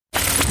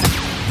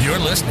You're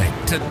listening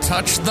to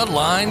Touch the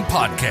Line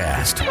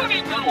Podcast.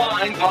 Touch the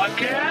Line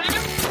Podcast.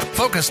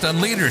 Focused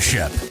on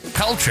leadership,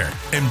 culture,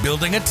 and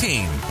building a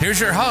team. Here's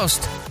your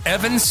host,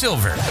 Evan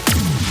Silver.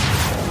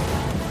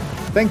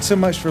 Thanks so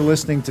much for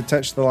listening to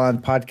Touch the Line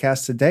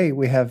Podcast. Today,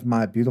 we have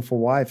my beautiful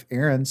wife,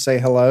 Erin. Say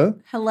hello.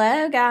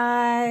 Hello,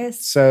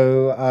 guys.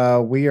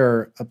 So we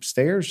are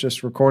upstairs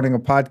just recording a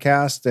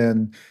podcast,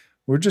 and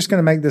we're just going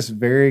to make this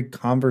very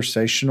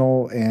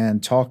conversational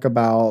and talk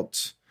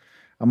about,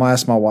 I'm going to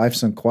ask my wife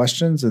some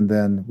questions, and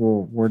then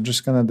we're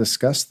just going to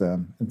discuss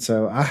them. And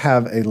so I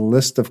have a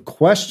list of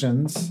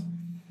questions,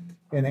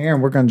 and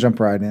Erin, we're going to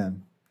jump right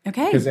in.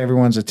 Okay. Because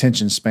everyone's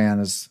attention span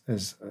is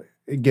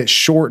it gets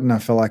shortened, I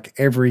feel like,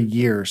 every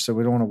year. So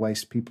we don't want to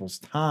waste people's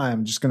time.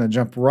 I'm just going to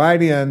jump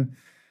right in.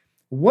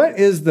 What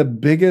is the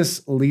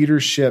biggest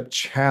leadership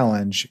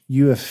challenge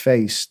you have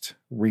faced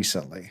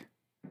recently?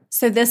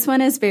 So this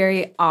one is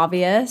very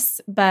obvious,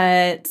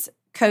 but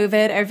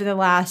COVID over the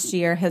last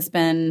year has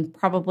been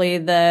probably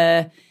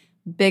the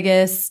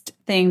biggest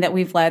thing that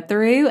we've led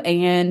through.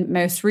 And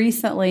most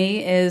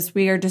recently is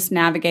we are just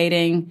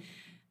navigating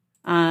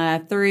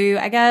through,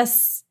 I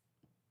guess,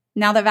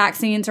 now that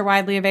vaccines are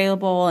widely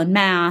available and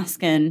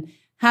masks and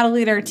how to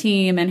lead our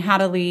team and how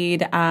to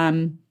lead,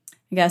 I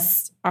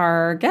guess,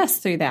 our guests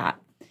through that.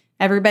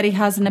 Everybody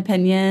has an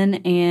opinion,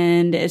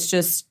 and it's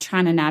just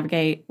trying to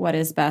navigate what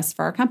is best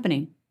for our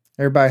company.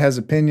 Everybody has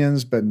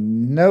opinions, but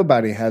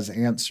nobody has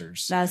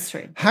answers. That's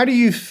true. How do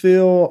you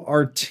feel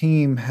our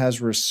team has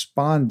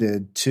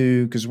responded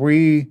to, because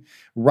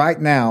right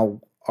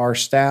now, our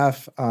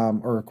staff are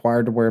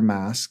required to wear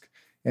masks.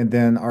 And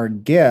then our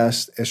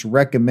guests, it's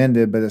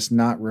recommended, but it's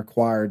not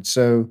required.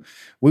 So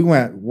we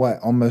went,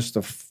 almost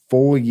a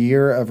full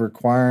year of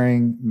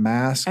requiring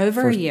masks?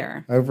 Over a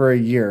year. Over a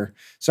year.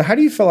 So how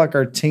do you feel like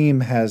our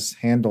team has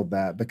handled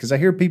that? Because I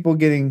hear people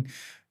getting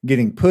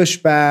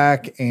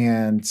pushback,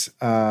 and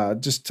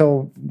just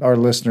tell our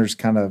listeners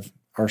kind of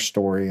our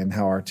story and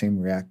how our team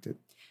reacted.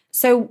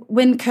 So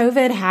when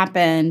COVID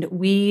happened,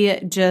 we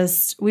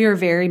were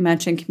very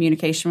much in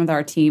communication with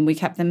our team. We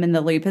kept them in the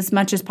loop as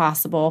much as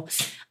possible.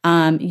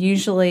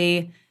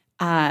 Usually,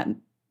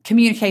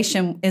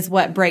 communication is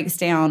what breaks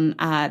down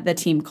the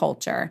team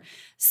culture.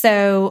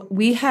 So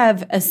we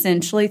have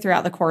essentially,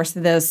 throughout the course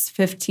of this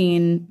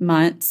 15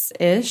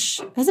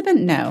 months-ish, has it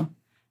been? No.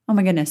 Oh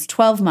my goodness,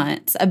 12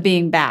 months of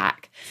being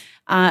back.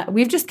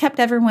 We've just kept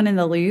everyone in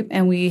the loop,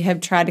 and we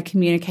have tried to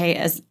communicate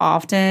as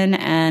often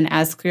and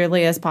as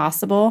clearly as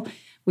possible.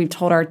 We've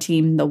told our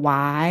team the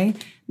why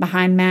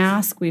behind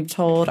masks. We've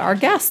told our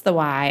guests the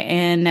why,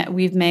 and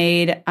we've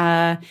made,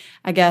 I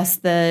guess,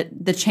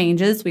 the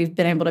changes. We've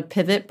been able to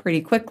pivot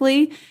pretty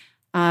quickly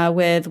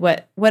with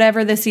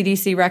whatever the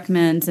CDC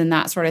recommends and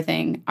that sort of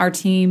thing. Our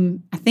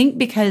team, I think,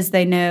 because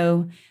they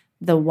know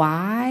the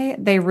why,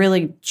 they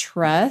really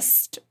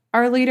trust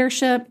our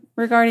leadership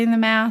regarding the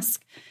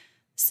mask.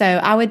 So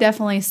I would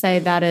definitely say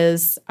that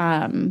is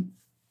kind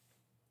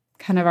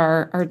of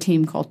our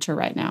team culture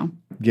right now.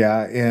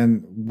 Yeah,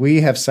 and we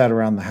have sat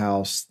around the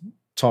house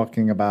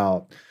talking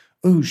about,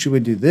 should we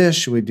do this?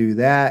 Should we do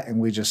that?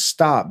 And we just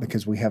stop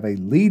because we have a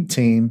lead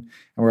team,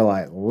 and we're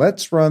like,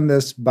 let's run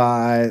this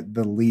by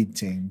the lead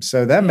team.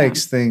 So that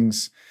makes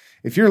things,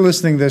 if you're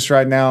listening to this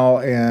right now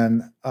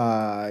and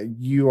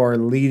you are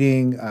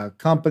leading a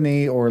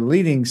company or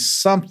leading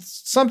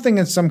something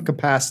in some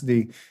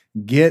capacity,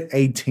 get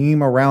a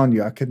team around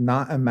you. I could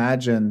not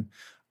imagine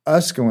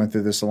us going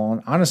through this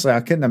alone. Honestly,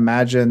 I couldn't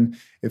imagine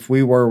if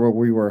we were where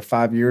we were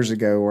 5 years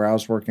ago, where I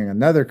was working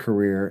another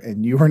career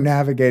and you were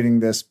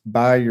navigating this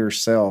by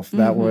yourself.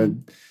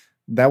 Mm-hmm.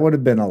 That would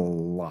have been a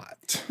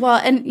lot.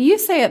 Well, and you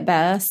say it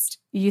best.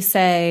 You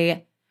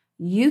say,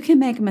 you can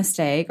make a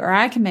mistake, or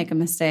I can make a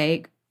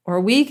mistake, or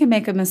we can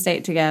make a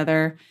mistake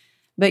together.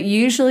 But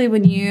usually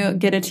when you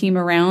get a team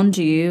around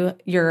you,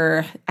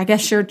 your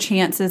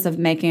chances of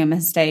making a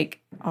mistake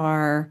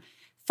are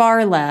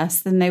far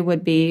less than they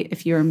would be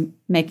if you were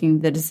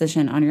making the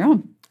decision on your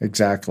own.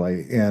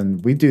 Exactly.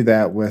 And we do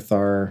that with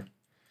our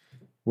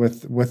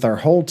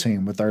whole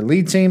team, with our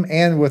lead team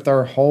and with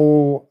our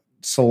whole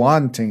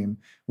salon team.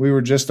 We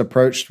were just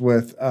approached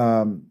with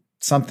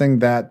something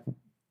that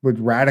would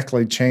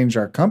radically change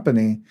our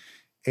company.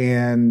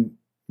 And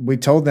we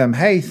told them,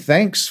 hey,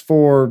 thanks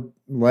for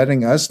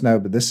letting us know,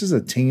 but this is a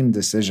team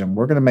decision.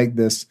 We're going to make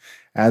this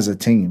as a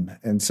team.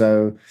 And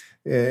so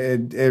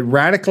it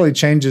radically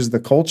changes the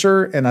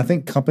culture. And I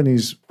think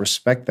companies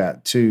respect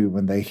that too,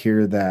 when they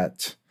hear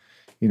that,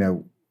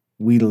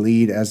 we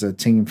lead as a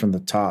team from the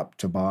top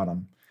to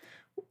bottom.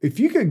 If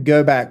you could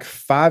go back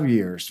 5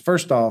 years,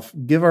 first off,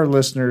 give our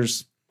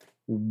listeners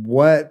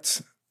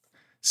what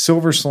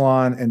Silver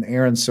Salon and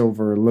Erin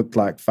Silver looked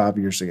like 5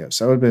 years ago.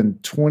 So it would have been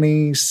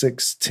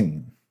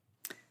 2016.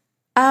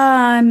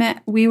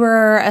 We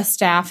were a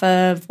staff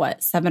of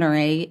 7 or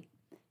 8.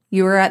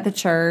 You were at the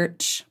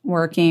church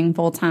working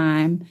full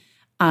time.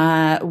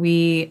 I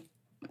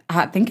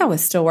think I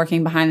was still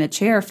working behind the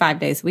chair 5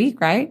 days a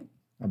week, right?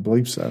 I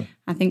believe so.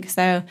 I think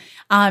so.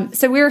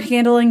 So we were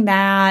handling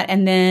that,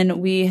 and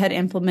then we had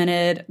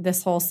implemented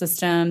this whole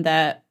system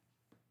that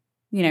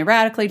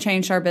radically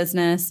changed our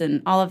business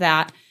and all of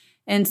that.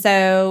 And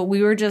so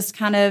we were just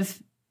kind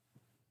of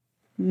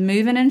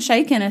moving and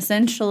shaking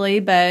essentially.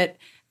 But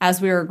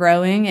as we were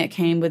growing, it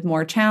came with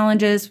more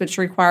challenges, which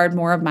required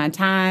more of my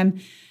time.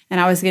 And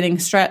I was getting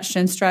stretched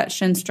and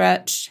stretched and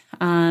stretched.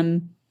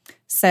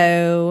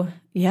 So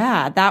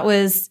yeah,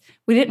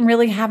 we didn't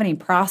really have any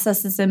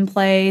processes in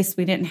place.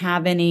 We didn't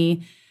have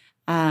any,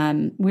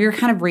 we were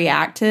kind of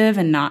reactive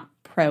and not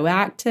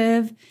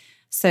proactive.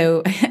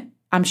 So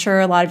I'm sure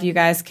a lot of you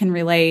guys can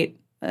relate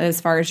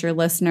as far as your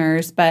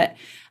listeners, but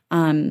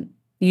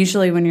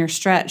usually when you're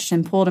stretched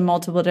and pulled in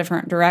multiple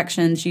different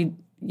directions, you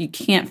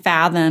can't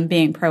fathom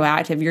being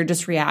proactive. You're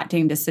just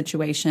reacting to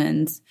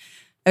situations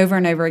over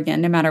and over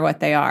again, no matter what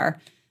they are.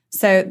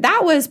 So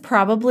that was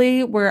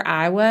probably where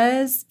I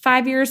was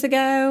 5 years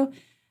ago.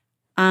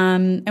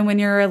 And when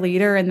you're a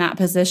leader in that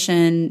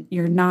position,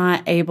 you're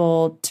not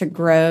able to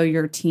grow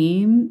your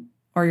team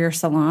or your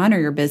salon or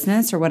your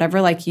business or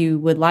whatever like you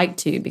would like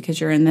to, because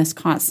you're in this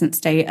constant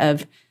state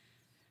of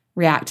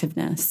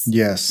reactiveness.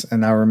 Yes.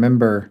 And I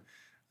remember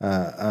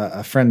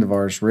a friend of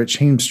ours, Rich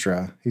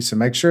Heemstra, he said,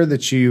 make sure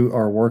that you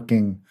are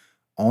working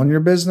on your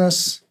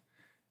business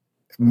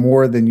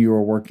more than you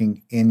are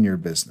working in your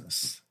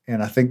business.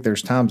 And I think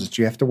there's times that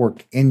you have to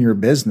work in your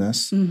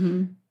business,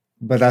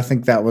 but I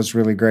think that was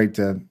really great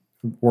to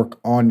work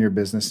on your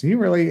business. You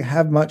really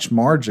have much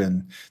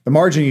margin. The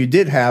margin you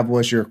did have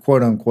was your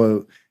quote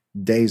unquote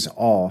days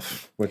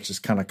off, which is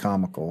kind of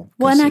comical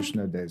because there's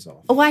no days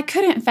off. Well, I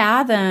couldn't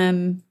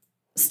fathom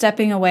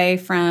stepping away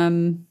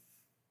from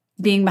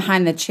being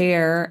behind the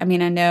chair. I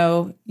mean, I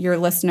know your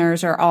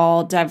listeners are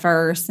all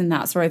diverse and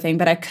that sort of thing,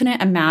 but I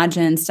couldn't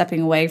imagine stepping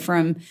away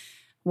from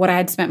what I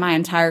had spent my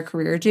entire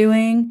career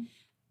doing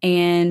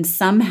and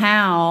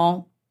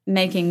somehow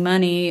making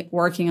money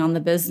working on the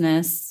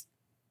business.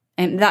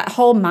 And that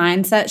whole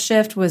mindset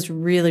shift was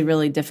really,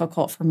 really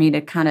difficult for me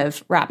to kind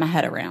of wrap my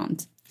head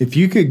around. If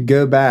you could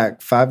go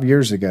back 5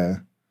 years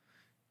ago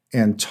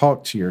and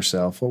talk to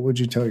yourself, what would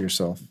you tell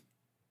yourself?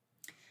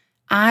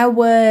 I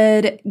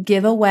would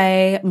give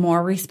away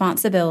more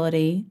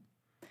responsibility.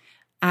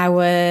 I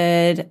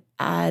would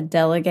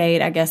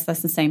delegate. I guess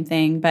that's the same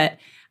thing, but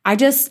I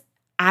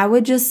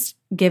would just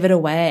give it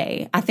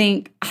away.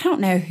 I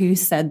don't know who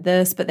said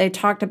this, but they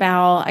talked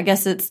about, I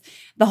guess it's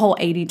the whole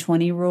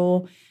 80-20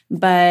 rule.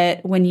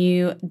 But when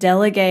you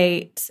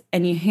delegate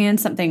and you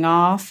hand something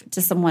off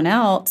to someone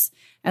else,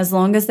 as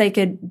long as they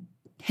could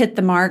hit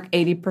the mark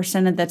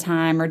 80% of the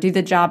time or do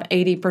the job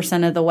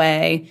 80% of the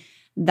way,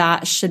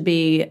 that should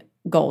be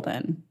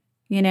golden,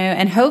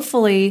 and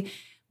hopefully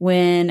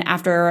when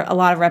after a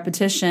lot of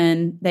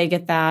repetition, they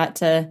get that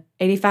to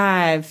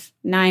 85,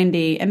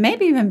 90, and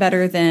maybe even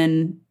better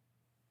than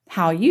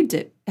how you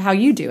do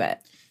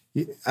it.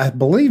 I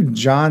believe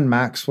John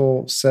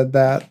Maxwell said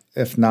that.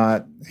 If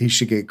not, he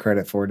should get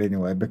credit for it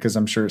anyway, because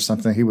I'm sure it's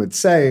something he would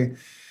say.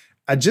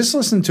 I just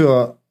listened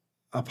to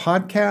a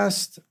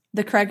podcast.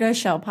 The Craig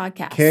Groeschel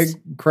podcast.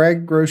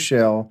 Craig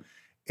Groeschel,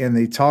 and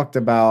they talked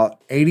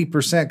about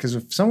 80%, because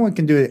if someone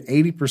can do it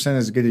 80%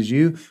 as good as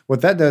you,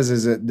 what that does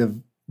is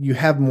you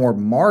have more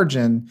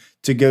margin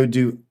to go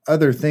do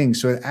other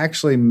things. So it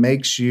actually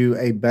makes you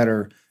a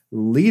better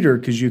leader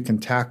because you can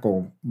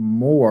tackle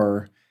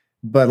more.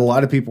 But a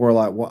lot of people are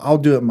like, well, I'll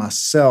do it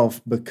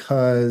myself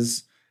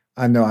because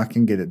I know I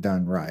can get it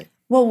done right.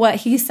 Well, what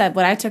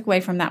I took away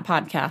from that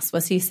podcast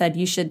was he said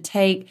you should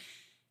take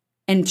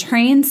and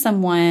train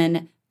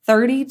someone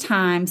 30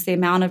 times the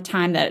amount of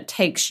time that it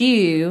takes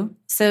you.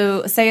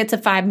 So say it's a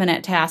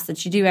 5-minute task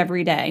that you do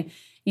every day.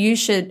 You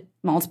should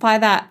multiply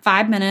that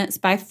 5 minutes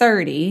by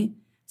 30.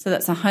 So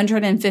that's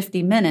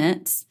 150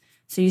 minutes.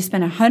 So you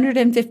spend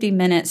 150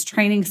 minutes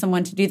training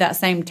someone to do that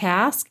same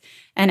task.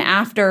 And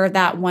after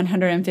that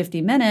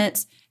 150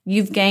 minutes,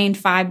 you've gained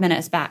 5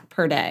 minutes back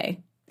per day.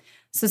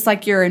 So it's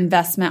like your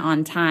investment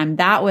on time.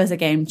 That was a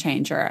game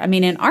changer. I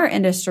mean, in our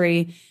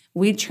industry,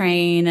 we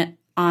train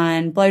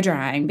on blow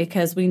drying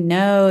because we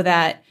know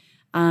that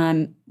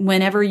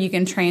whenever you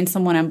can train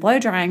someone on blow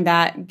drying,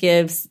 that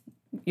gives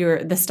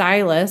the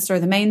stylist or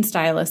the main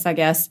stylist, I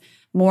guess,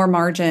 more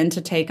margin to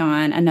take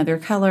on another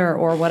color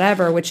or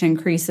whatever, which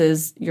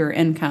increases your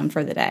income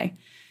for the day.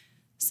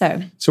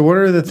 So what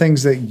are the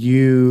things that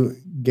you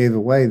gave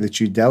away that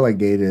you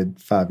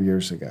delegated 5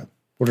 years ago?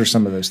 What are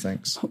some of those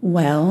things?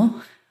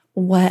 Well,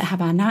 what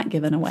have I not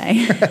given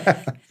away?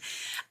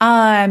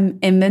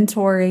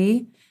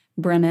 Inventory.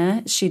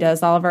 Brenna, she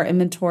does all of our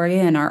inventory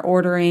and our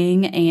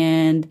ordering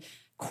and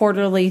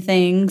quarterly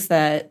things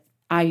that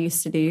I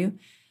used to do.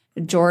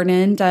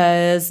 Jordan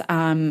does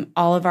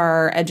all of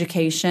our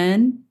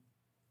education.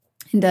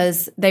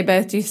 They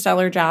both do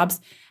stellar jobs.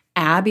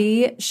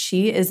 Abby,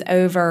 she is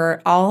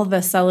over all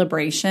the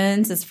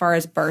celebrations as far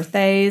as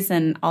birthdays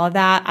and all of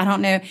that. I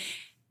don't know.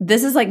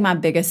 This is like my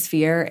biggest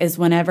fear is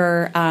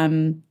whenever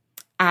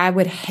I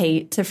would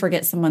hate to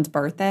forget someone's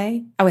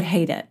birthday. I would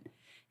hate it.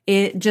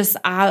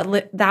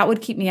 That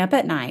would keep me up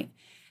at night.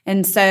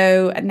 And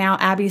so now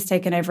Abby's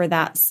taken over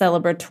that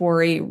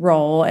celebratory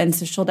role. And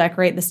so she'll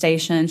decorate the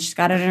station. She's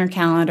got it in her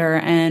calendar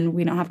and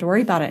we don't have to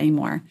worry about it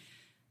anymore.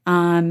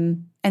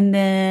 And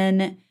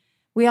then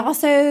we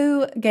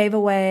also gave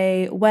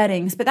away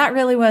weddings, but that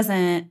really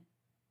wasn't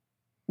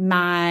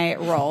my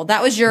role.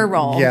 That was your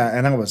role. Yeah,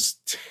 and I was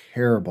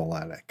terrible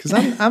at it because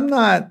I'm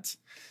not.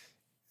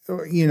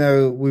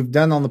 We've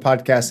done on the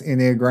podcast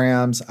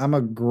Enneagrams. I'm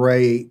a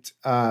great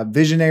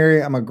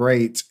visionary. I'm a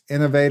great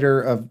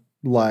innovator of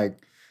like,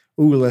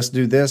 ooh, let's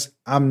do this.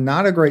 I'm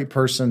not a great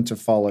person to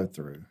follow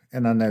through,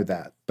 and I know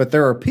that. But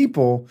there are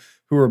people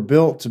who are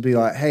built to be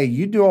like, hey,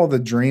 you do all the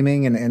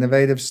dreaming and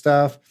innovative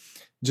stuff.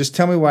 Just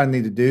tell me what I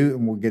need to do,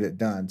 and we'll get it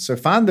done. So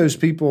find those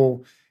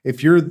people.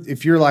 If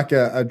you're like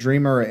a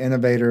dreamer or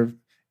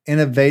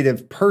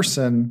innovative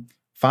person,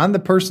 find the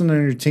person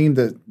on your team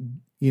that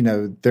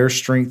their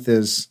strength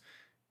is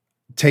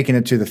taking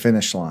it to the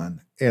finish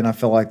line. And I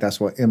feel like that's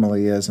what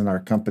Emily is in our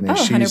company. Oh,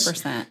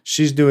 100%.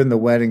 She's doing the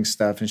wedding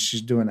stuff, and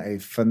she's doing a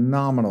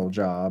phenomenal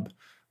job,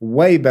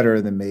 way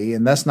better than me.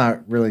 And that's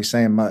not really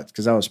saying much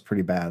because I was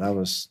pretty bad. I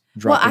was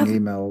dropping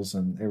emails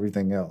and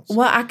everything else.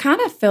 Well, I kind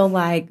of feel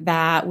like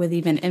that with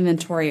even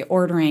inventory,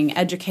 ordering,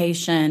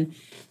 education,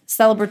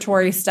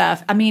 celebratory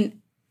stuff. I mean,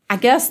 I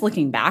guess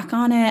looking back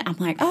on it, I'm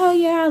like, oh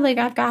yeah, like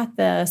I've got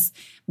this.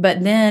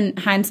 But then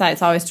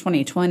hindsight's always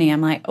 20/20.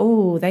 I'm like,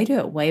 oh, they do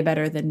it way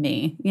better than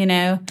me,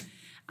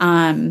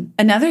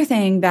 Another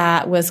thing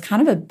that was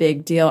kind of a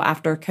big deal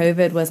after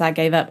COVID was I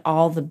gave up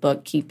all the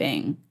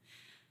bookkeeping.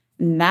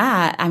 And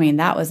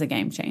that was a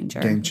game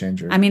changer. Game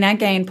changer. I mean, I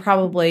gained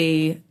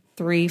probably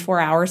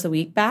 3-4 hours a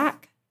week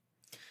back.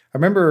 I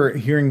remember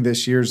hearing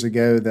this years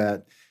ago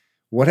that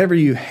whatever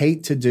you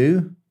hate to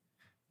do,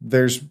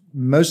 there's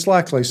most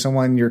likely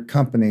someone in your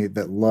company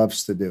that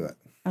loves to do it.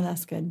 Oh,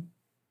 that's good.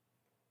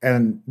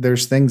 And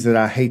there's things that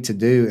I hate to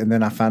do, and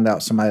then I find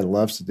out somebody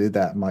loves to do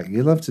that. I'm like,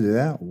 you love to do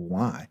that?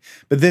 Why?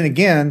 But then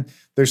again,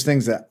 there's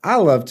things that I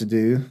love to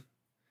do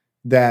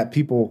that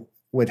people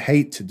would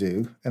hate to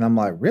do. And I'm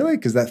like, really?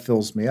 Because that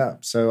fills me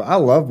up. So I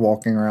love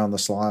walking around the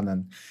salon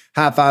and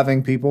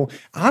high-fiving people.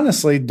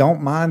 Honestly,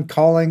 don't mind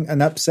calling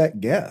an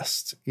upset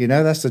guest.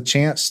 That's a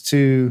chance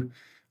to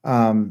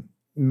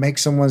make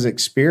someone's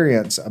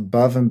experience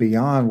above and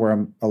beyond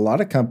where a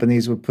lot of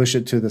companies would push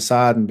it to the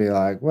side and be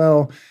like,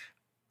 well,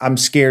 I'm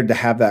scared to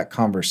have that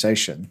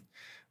conversation.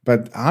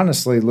 But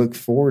honestly, look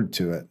forward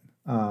to it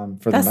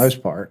for the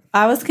most part.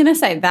 I was going to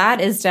say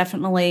that is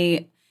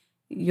definitely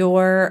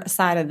your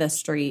side of the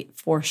street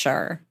for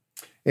sure.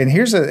 And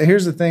here's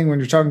the thing when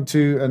you're talking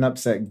to an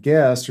upset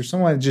guest or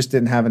someone that just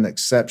didn't have an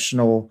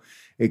exceptional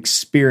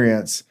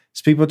experience,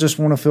 is people just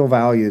want to feel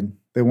valued.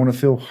 They want to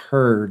feel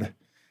heard.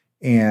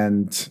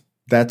 And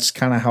that's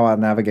kind of how I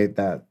navigate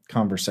that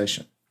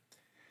conversation.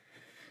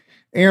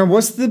 Aaron,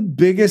 what's the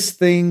biggest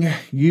thing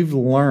you've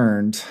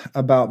learned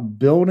about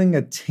building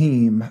a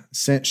team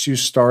since you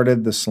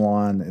started the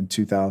salon in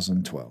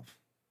 2012?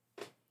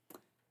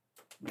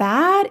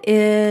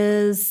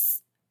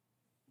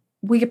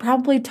 We could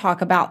probably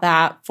talk about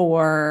that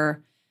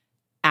for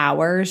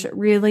hours,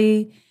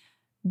 really.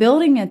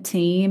 Building a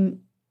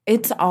team,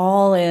 it's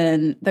all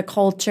in the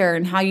culture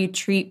and how you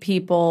treat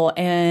people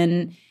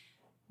and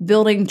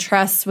building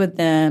trust with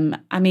them.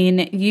 I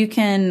mean, you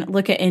can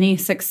look at any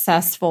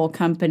successful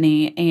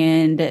company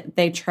and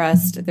they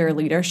trust their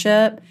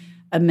leadership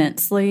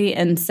immensely.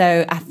 And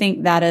so I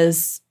think that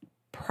is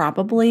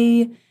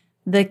probably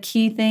the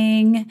key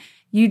thing.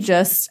 You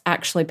just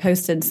actually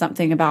posted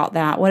something about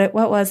that. What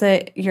was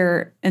it?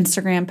 Your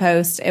Instagram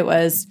post? It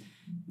was,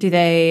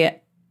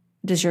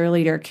 does your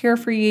leader care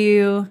for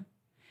you?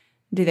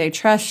 Do they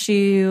trust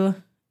you?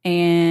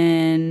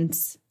 And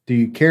do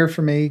you care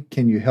for me?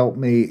 Can you help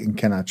me? And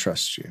can I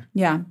trust you?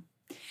 Yeah.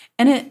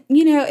 And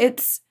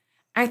it's,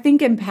 I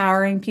think,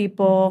 empowering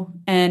people,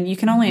 and you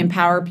can only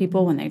empower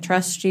people when they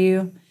trust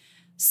you.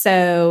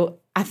 So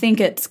I think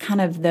it's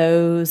kind of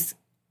that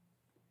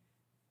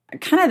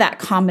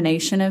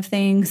combination of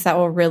things that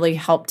will really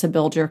help to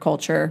build your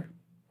culture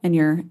and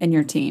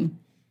your team.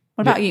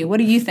 What about you? What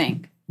do you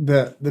think?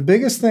 The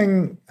biggest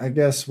thing, I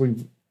guess,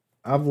 we've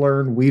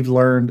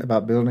learned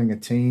about building a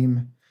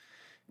team,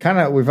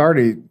 we've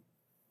already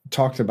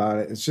talked about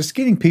it. It's just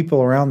getting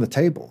people around the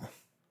table.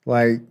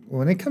 Like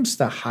when it comes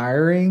to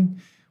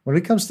hiring, when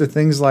it comes to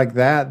things like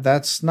that,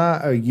 that's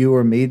not a you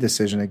or me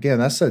decision. Again,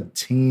 that's a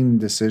team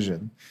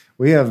decision.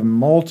 We have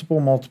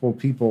multiple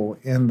people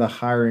in the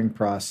hiring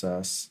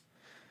process.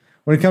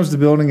 When it comes to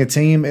building a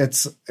team,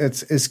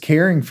 it's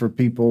caring for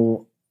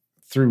people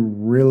through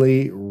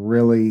really,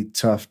 really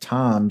tough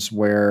times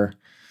where,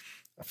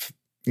 I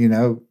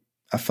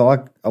feel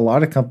like a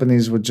lot of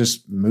companies would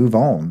just move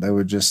on. They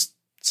would just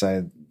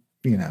say,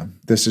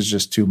 this is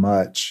just too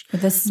much.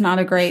 This is not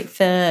a great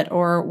fit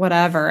or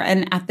whatever.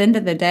 And at the end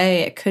of the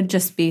day, it could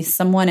just be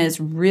someone is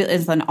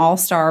an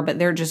all-star, but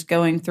they're just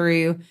going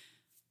through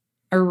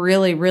a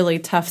really, really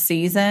tough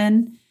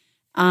season.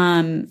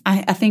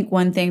 I think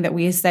one thing that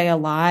we say a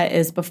lot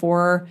is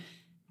before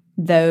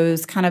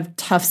those kind of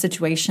tough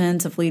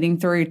situations of leading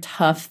through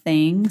tough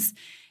things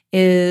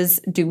is,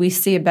 do we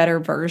see a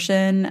better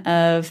version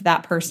of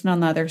that person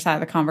on the other side of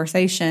the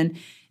conversation?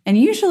 And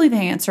usually the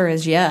answer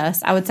is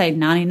yes. I would say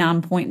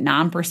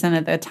 99.9%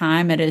 of the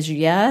time it is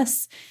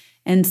yes.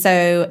 And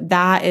so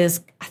that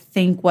is, I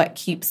think, what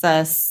keeps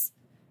us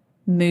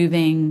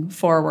moving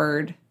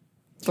forward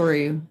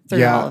through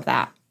all of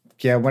that.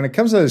 Yeah, when it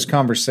comes to those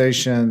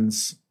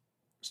conversations,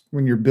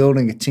 when you're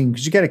building a team,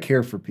 because you got to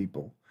care for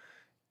people,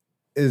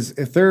 is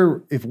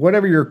if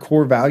whatever your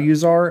core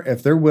values are,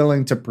 if they're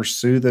willing to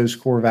pursue those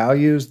core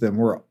values, then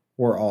we're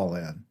all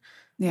in.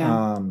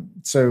 Yeah.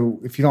 So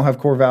if you don't have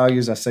core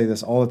values, I say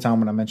this all the time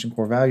when I mention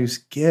core values,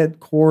 get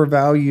core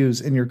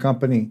values in your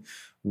company.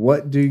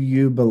 What do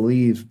you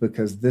believe?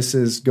 Because this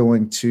is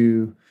going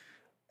to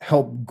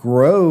help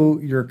grow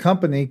your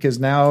company, because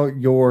now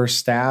your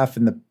staff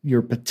and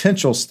your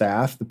potential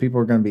staff, the people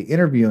who are going to be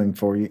interviewing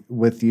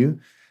with you,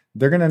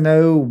 they're going to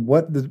know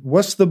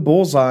what's the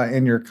bullseye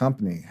in your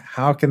company.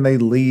 How can they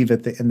leave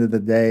at the end of the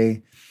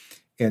day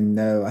and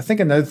know? I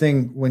think another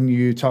thing when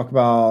you talk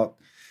about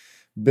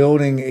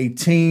building a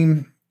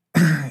team,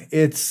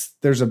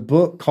 there's a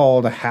book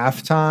called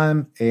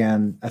Halftime,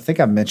 and I think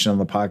I mentioned on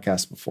the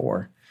podcast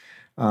before.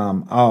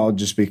 I'll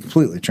just be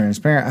completely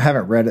transparent. I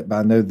haven't read it, but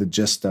I know the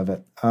gist of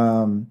it.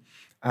 I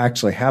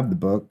actually have the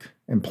book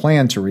and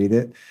plan to read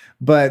it.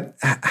 But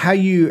how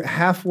you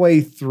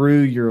halfway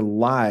through your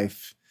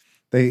life,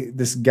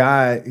 this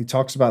guy, he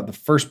talks about the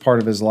first part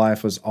of his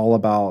life was all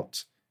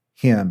about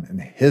him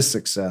and his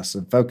success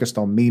and focused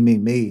on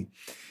me.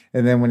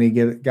 And then when he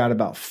got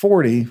about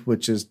 40,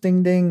 which is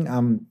ding, ding,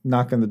 I'm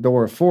knocking the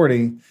door of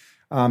 40,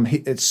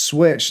 it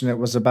switched and it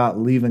was about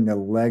leaving a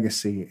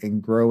legacy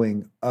and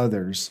growing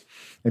others.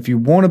 If you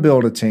want to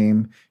build a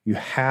team, you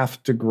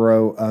have to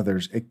grow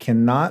others. It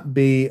cannot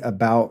be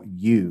about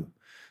you.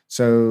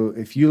 So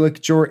if you look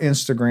at your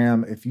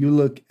Instagram, if you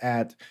look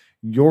at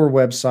your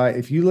website,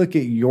 if you look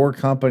at your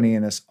company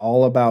and it's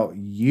all about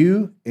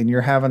you and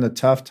you're having a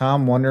tough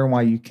time wondering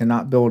why you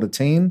cannot build a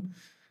team,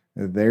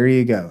 there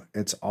you go.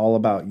 It's all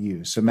about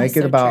you. So make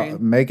it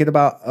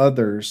about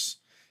others,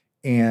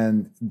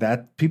 and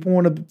that people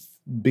want to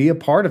be a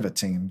part of a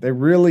team. They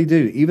really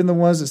do. Even the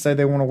ones that say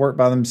they want to work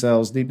by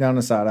themselves, deep down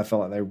inside, I feel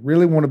like they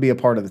really want to be a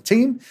part of the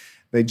team.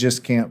 They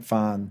just can't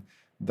find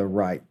the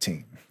right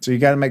team. So you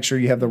got to make sure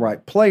you have the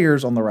right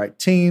players on the right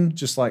team.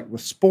 Just like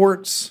with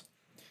sports,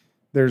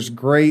 there's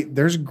great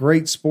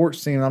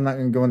sports team. I'm not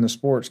going to go into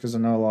sports because I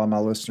know a lot of my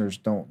listeners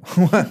don't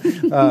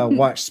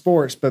watch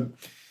sports, but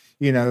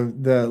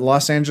the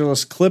Los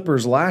Angeles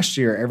Clippers last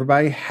year,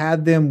 everybody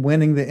had them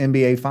winning the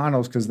NBA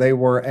Finals because they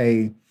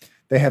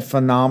had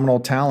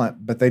phenomenal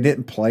talent, but they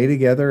didn't play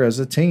together as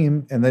a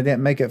team and they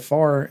didn't make it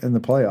far in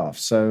the playoffs.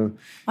 So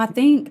I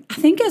think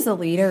as a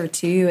leader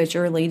too, as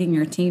you're leading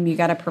your team, you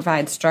got to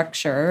provide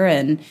structure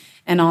and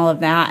all of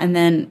that. And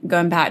then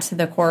going back to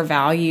the core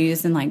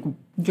values and like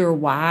your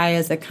why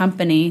as a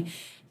company,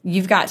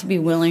 you've got to be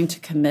willing to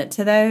commit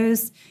to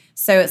those.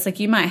 So it's like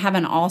you might have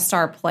an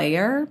all-star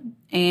player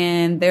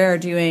and they're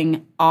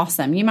doing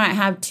awesome. You might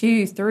have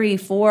 2, 3,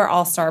 4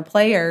 all-star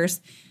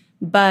players,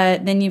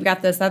 but then you've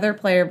got this other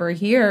player over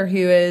here who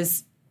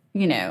is,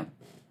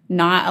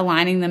 not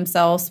aligning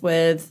themselves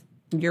with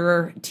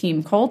your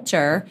team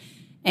culture.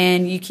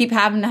 And you keep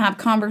having to have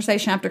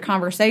conversation after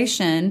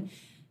conversation,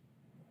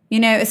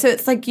 so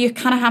it's like you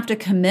kind of have to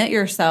commit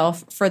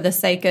yourself for the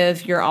sake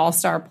of your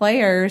all-star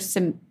players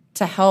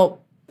to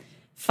help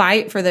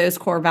fight for those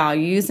core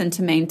values and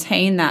to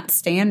maintain that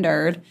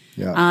standard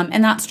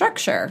and that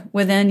structure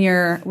within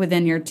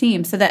your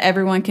team so that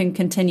everyone can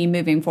continue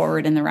moving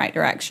forward in the right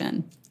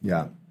direction.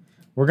 Yeah.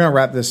 We're going to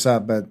wrap this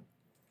up, but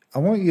I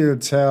want you to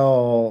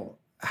tell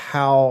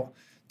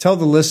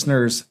the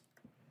listeners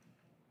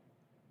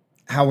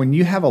how when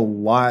you have a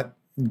lot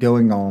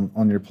going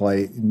on your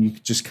plate and you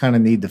just kind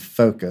of need to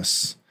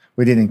focus.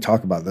 We didn't even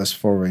talk about this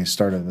before we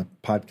started the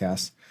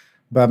podcast.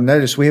 But I've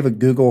noticed we have a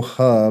Google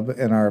Hub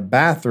in our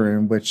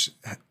bathroom, which,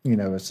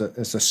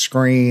 it's a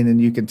screen and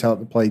you can tell it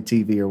to play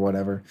TV or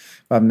whatever.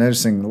 But I'm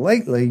noticing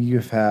lately you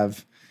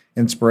have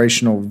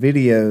inspirational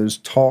videos,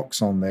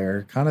 talks on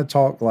there. Kind of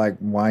talk like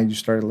why you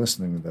started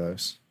listening to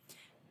those.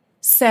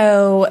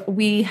 So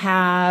we've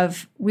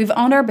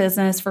owned our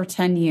business for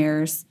 10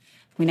 years.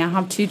 We now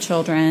have 2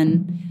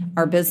 children.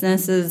 Our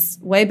business is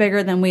way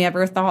bigger than we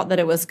ever thought that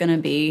it was going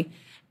to be.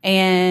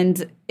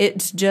 And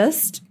it's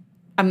just...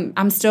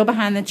 I'm still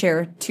behind the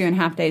chair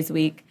 2.5 days a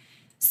week.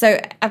 So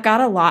I've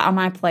got a lot on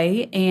my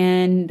plate.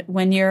 And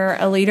when you're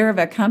a leader of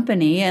a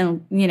company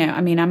and,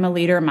 I'm a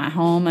leader in my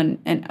home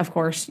and of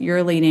course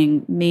you're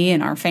leading me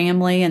and our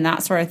family and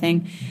that sort of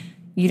thing.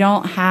 You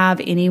don't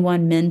have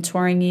anyone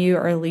mentoring you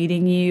or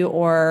leading you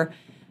or,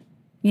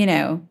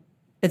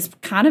 it's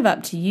kind of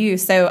up to you.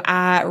 So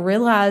I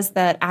realized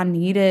that I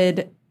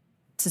needed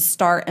to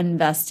start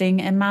investing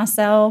in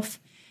myself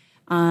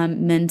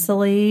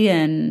mentally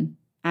and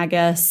I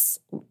guess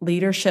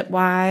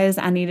leadership-wise,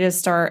 I needed to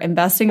start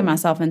investing in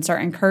myself and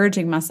start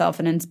encouraging myself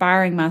and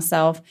inspiring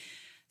myself.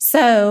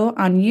 So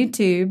on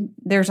YouTube,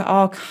 there's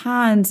all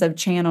kinds of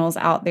channels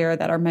out there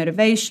that are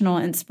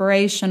motivational,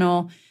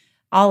 inspirational,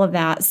 all of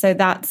that. So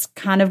that's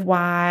kind of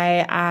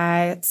why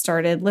I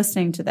started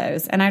listening to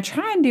those. And I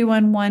try and do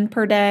one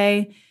per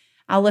day.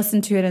 I'll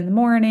listen to it in the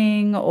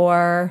morning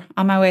or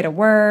on my way to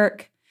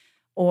work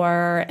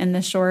or in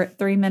the short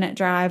 3-minute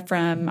drive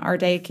from our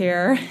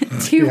daycare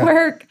to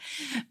work.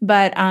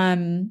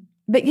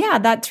 But yeah,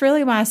 that's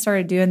really why I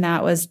started doing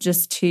that, was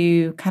just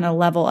to kind of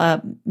level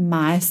up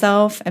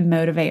myself and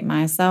motivate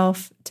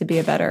myself to be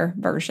a better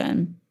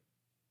version.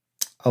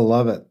 I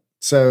love it.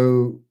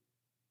 So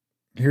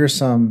here's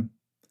some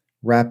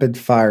rapid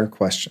fire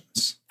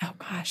questions. Oh,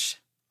 gosh.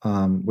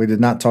 We did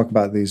not talk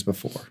about these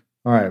before.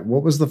 All right.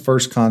 What was the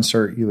first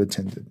concert you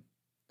attended?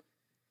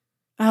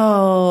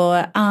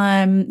 Oh,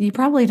 you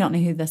probably don't know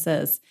who this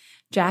is.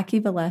 Jackie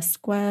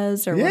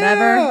Velasquez or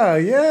whatever.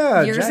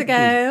 Yeah. Years Jackie.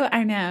 ago.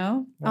 I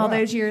know. Wow. All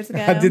those years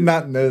ago. I did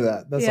not know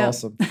that. That's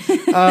awesome.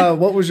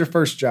 What was your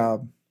first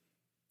job?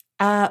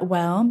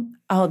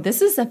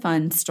 This is a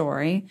fun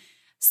story.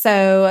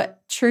 So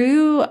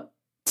true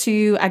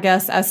to, I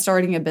guess, us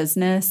starting a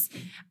business,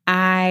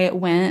 I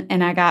went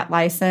and I got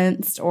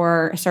licensed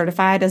or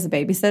certified as a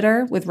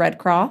babysitter with Red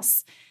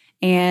Cross.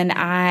 And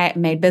I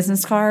made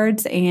business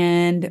cards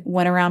and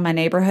went around my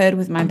neighborhood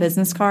with my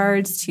business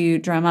cards to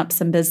drum up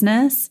some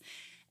business.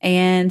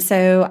 And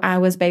so I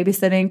was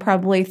babysitting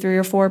probably 3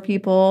 or 4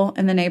 people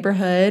in the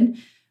neighborhood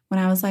when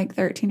I was like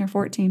 13 or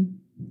 14.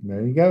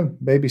 There you go.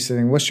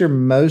 Babysitting. What's your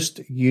most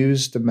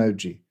used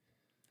emoji?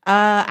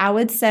 I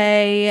would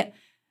say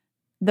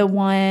the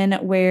one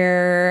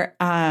where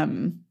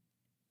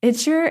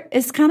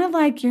it's kind of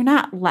like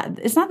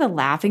it's not the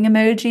laughing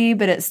emoji,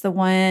 but it's the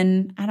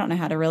one, I don't know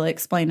how to really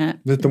explain it.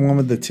 Is it the one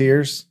with the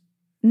tears?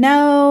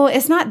 No,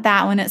 it's not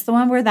that one. It's the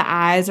one where the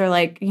eyes are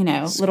like,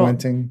 Squinting.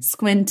 little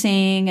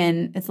squinting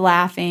and it's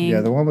laughing.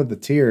 Yeah, the one with the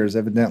tears,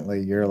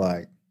 evidently you're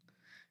like,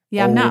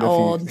 yeah, I'm not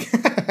old.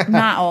 I'm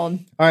not old.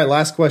 All right,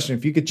 last question.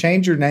 If you could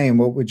change your name,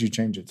 what would you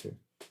change it to?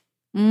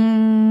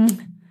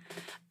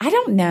 I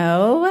don't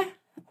know.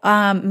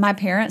 My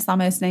parents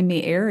almost named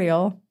me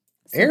Ariel.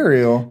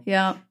 Ariel?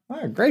 Yeah.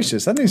 Oh,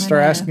 gracious. I need to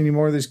start asking you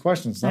more of these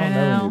questions. I don't know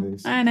any of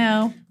these. I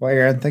know. Well,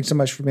 Erin, thanks so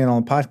much for being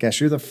on the podcast.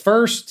 You're the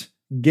first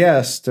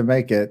guest to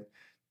make it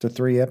to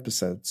 3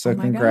 episodes. So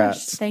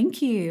congrats. Gosh,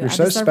 thank you. You're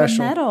so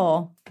special. A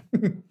medal.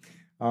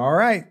 All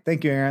right.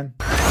 Thank you, Erin.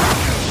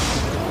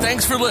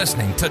 Thanks for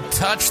listening to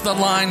Touch the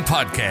Line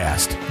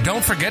Podcast.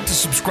 Don't forget to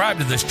subscribe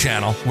to this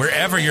channel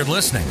wherever you're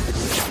listening.